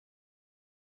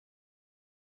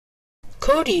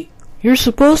Cody, you're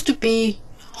supposed to be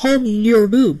home in your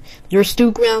room. You're still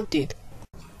grounded.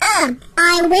 I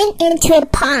went into the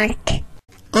park.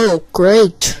 Oh,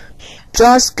 great.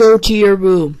 Just go to your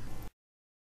room.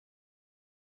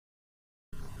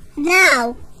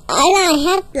 Now, I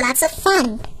had lots of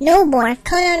fun. No more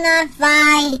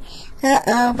coronavirus.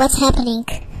 What's happening?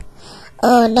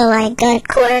 Oh no, I got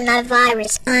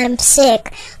coronavirus. I'm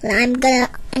sick.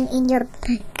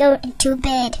 Go into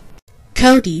bed.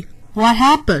 Cody, what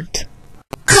happened?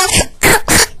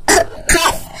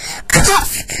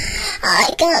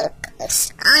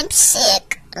 I'm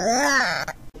sick.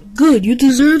 Good, you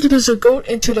deserve to go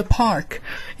into the park.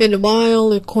 And while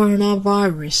the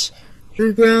coronavirus,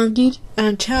 you're grounded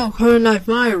until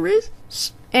coronavirus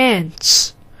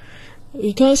ends.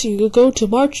 Because you go to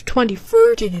March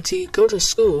 23rd and you go to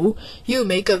school, you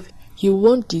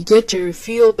want to get to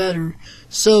feel better.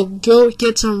 So go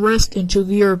get some rest into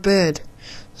your bed.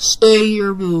 Stay in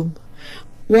your room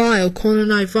while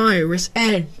coronavirus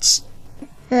ends.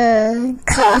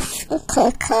 Cough.